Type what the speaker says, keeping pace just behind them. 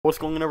What's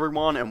going on,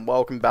 everyone, and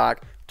welcome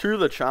back to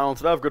the channel.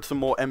 Today I've got some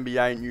more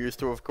NBA news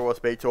to, of course,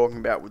 be talking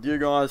about with you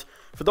guys.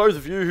 For those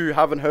of you who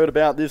haven't heard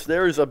about this,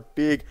 there is a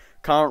big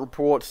current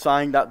report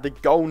saying that the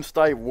Golden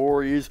State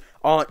Warriors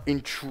are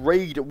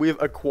intrigued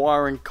with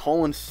acquiring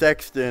Colin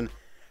Sexton,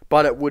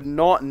 but it would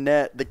not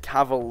net the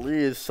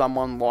Cavaliers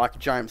someone like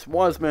James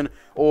Wiseman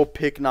or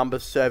pick number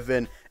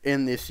 7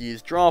 in this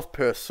year's draft,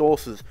 per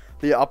sources.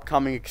 The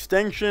upcoming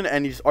extension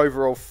and his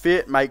overall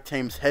fit make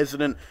teams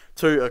hesitant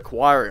to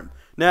acquire him.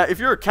 Now, if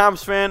you're a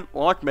Cavs fan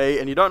like me,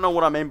 and you don't know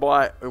what I mean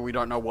by, or we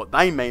don't know what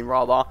they mean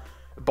rather,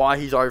 by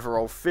his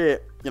overall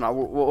fit, you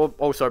know,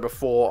 also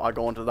before I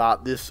go into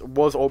that, this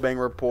was all being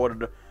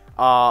reported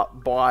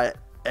by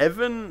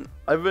Evan,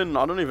 I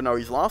don't even know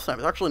his last name,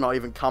 it's actually not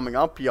even coming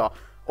up here,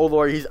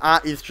 although his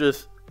 @ is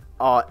just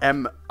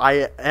M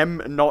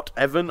not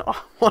Evan. I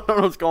don't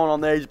know what's going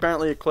on there. He's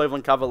apparently a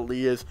Cleveland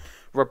Cavaliers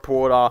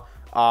reporter,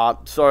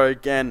 so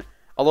again,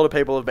 a lot of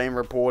people have been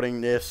reporting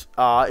this.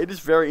 It is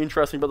very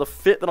interesting, but the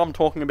fit that I'm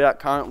talking about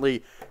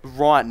currently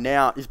right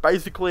now is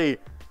basically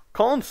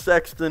Colin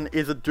Sexton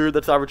is a dude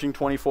that's averaging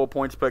 24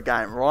 points per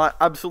game, right?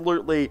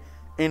 Absolutely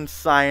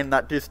insane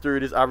that this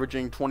dude is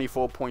averaging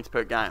 24 points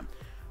per game.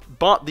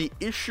 But the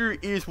issue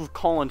is with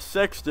Colin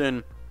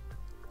Sexton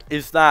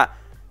is that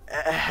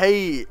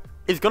he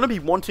is going to be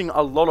wanting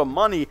a lot of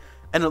money,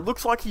 and it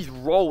looks like his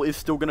role is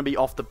still going to be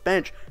off the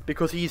bench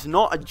because he's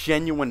not a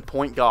genuine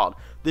point guard.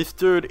 This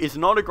dude is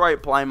not a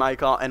great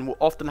playmaker and will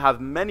often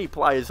have many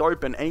players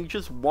open, and he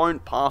just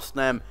won't pass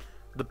them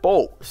the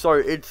ball. So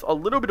it's a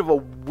little bit of a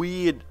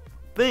weird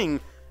thing,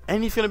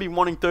 and he's going to be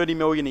wanting $30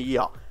 million a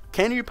year.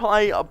 Can you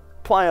pay a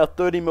player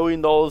 $30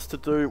 million to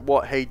do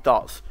what he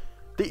does?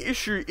 The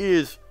issue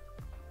is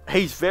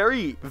he's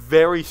very,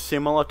 very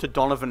similar to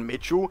Donovan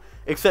Mitchell,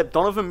 except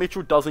Donovan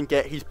Mitchell doesn't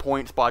get his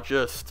points by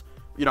just,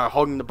 you know,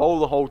 hogging the ball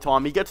the whole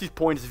time. He gets his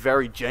points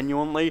very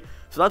genuinely.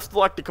 So that's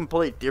like the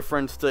complete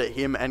difference to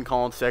him and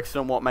Colin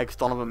Sexton, what makes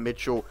Donovan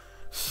Mitchell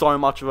so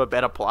much of a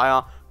better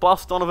player.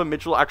 Plus, Donovan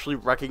Mitchell actually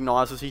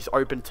recognizes his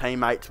open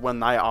teammates when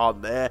they are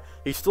there.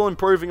 He's still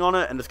improving on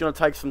it, and it's going to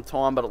take some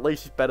time, but at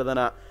least he's better than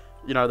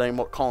than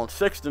what Colin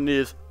Sexton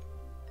is.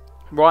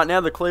 Right now,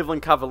 the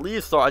Cleveland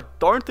Cavaliers, so I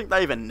don't think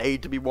they even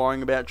need to be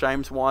worrying about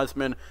James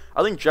Wiseman.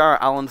 I think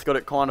Jarrett Allen's got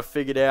it kind of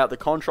figured out. The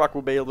contract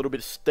will be a little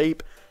bit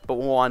steep, but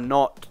why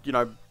not,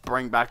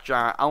 bring back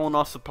Jarrett Allen,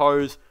 I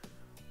suppose.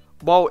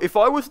 Well, if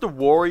I was the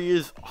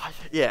Warriors,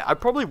 yeah, I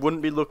probably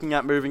wouldn't be looking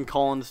at moving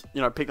Collins,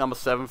 pick number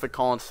 7 for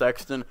Colin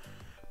Sexton.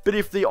 But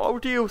if the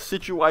ideal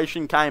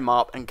situation came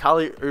up and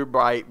Kelly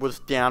Oubre was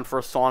down for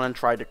a sign and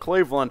trade to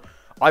Cleveland,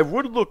 I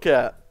would look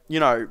at,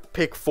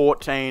 pick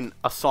 14,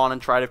 a sign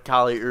and trade of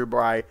Kelly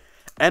Oubre,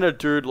 and a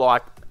dude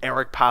like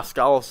Eric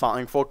Pascal or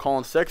something for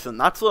Colin Sexton.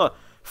 That's a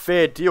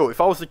fair deal. If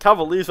I was the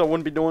Cavaliers, I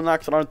wouldn't be doing that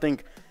because I don't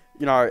think,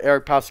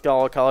 Eric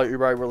Pascal or Kelly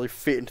Oubre really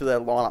fit into their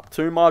lineup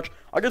too much.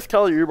 I guess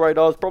Kelly Oubre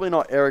does, probably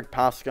not Eric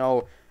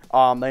Pascal.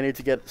 They need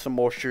to get some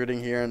more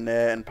shooting here and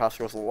there, and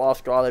Pascal's the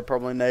last guy they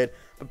probably need.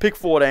 But pick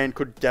 14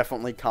 could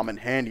definitely come in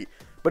handy.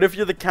 But if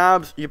you're the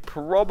Cavs, you're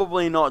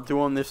probably not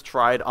doing this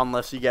trade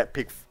unless you get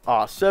pick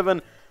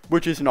 7,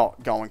 which is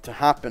not going to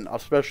happen,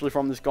 especially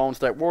from this Golden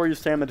State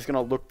Warriors team that is going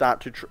to look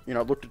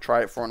to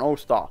trade for an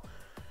All-Star.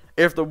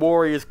 If the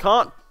Warriors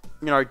can't,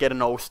 get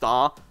an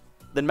All-Star,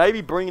 then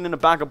maybe bringing in a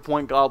backup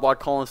point guard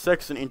like Colin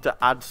Sexton in to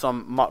add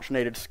some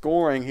much-needed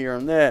scoring here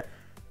and there,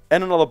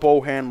 and another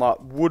ball handler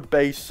would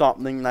be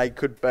something they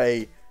could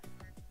be,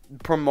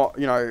 kind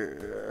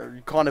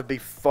of be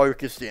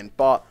focused in.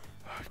 But,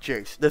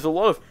 jeez, there's a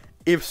lot of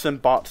ifs and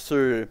buts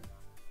to,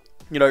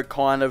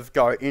 kind of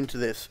go into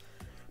this.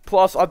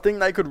 Plus, I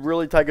think they could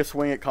really take a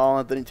swing at Karl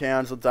Anthony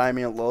Towns or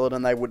Damian Lillard,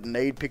 and they would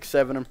need pick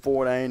 7 and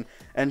 14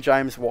 and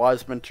James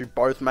Wiseman to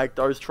both make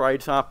those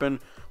trades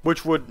happen,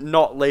 which would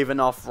not leave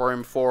enough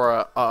room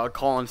for a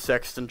Colin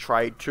Sexton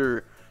trade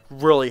to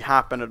really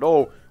happen at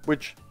all,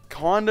 which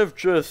kind of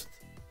just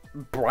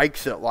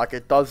breaks it. Like,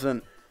 it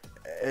doesn't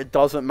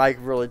make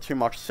really too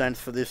much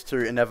sense for this to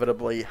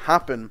inevitably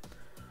happen.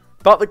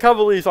 But the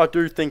Cavaliers, I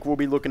do think, will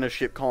be looking to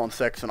ship Colin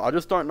Sexton. I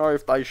just don't know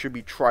if they should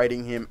be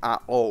trading him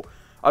at all.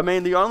 I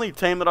mean, the only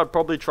team that I'd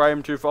probably trade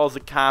him to if I was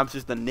the Cavs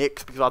is the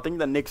Knicks, because I think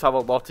the Knicks have a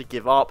lot to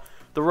give up.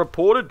 The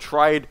reported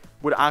trade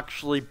would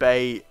actually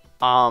be,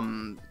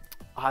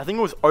 I think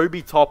it was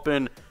Obi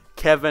Toppin,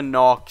 Kevin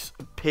Knox,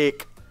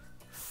 pick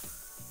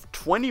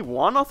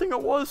 21, I think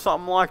it was,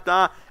 something like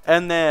that,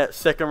 and their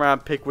second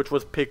round pick, which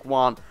was pick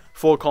 1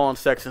 for Colin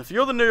Sexton. If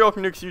you're the New York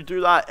Knicks, you do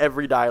that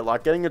every day,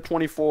 like getting a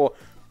 24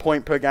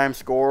 point per game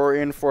scorer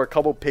in for a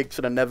couple picks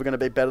that are never going to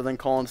be better than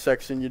Colin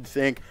Sexton, you'd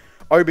think.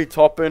 Obi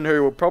Toppin,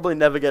 who will probably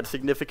never get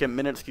significant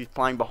minutes because he's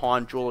playing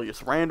behind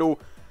Julius Randle.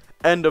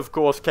 And, of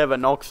course,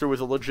 Kevin Knox, who is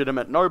a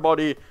legitimate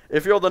nobody.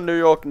 If you're the New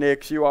York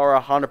Knicks, you are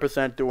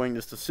 100% doing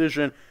this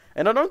decision.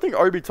 And I don't think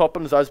Obi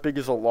Toppin is as big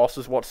as a loss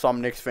as what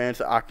some Knicks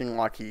fans are acting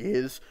like he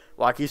is.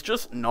 Like, he's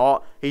just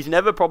not. He's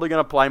never probably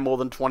going to play more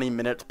than 20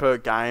 minutes per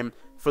game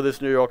for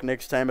this New York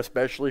Knicks team,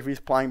 especially if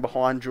he's playing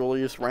behind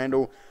Julius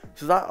Randle.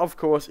 So that, of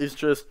course, is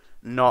just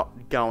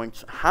not going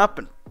to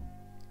happen.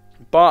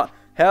 But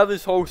how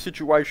this whole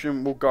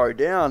situation will go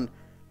down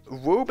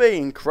will be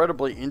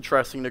incredibly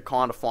interesting to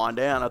kind of find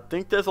out. I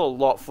think there's a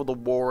lot for the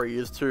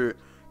Warriors to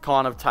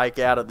kind of take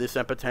out of this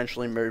and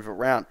potentially move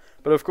around.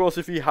 But of course,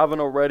 if you haven't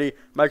already,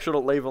 make sure to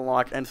leave a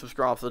like and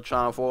subscribe to the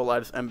channel for the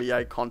latest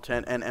NBA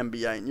content and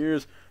NBA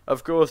news.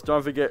 Of course,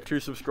 don't forget to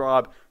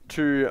subscribe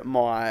to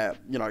my,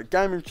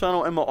 gaming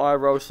channel and my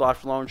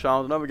IRL/long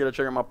channel. Don't forget to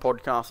check out my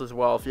podcast as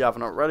well if you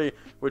haven't already,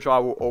 which I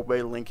will all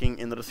be linking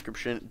in the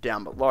description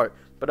down below.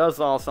 But as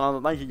I was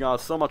saying, thank you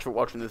guys so much for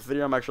watching this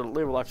video. Make sure to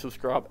leave a like,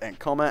 subscribe, and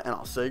comment, and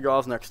I'll see you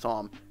guys next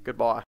time.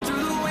 Goodbye.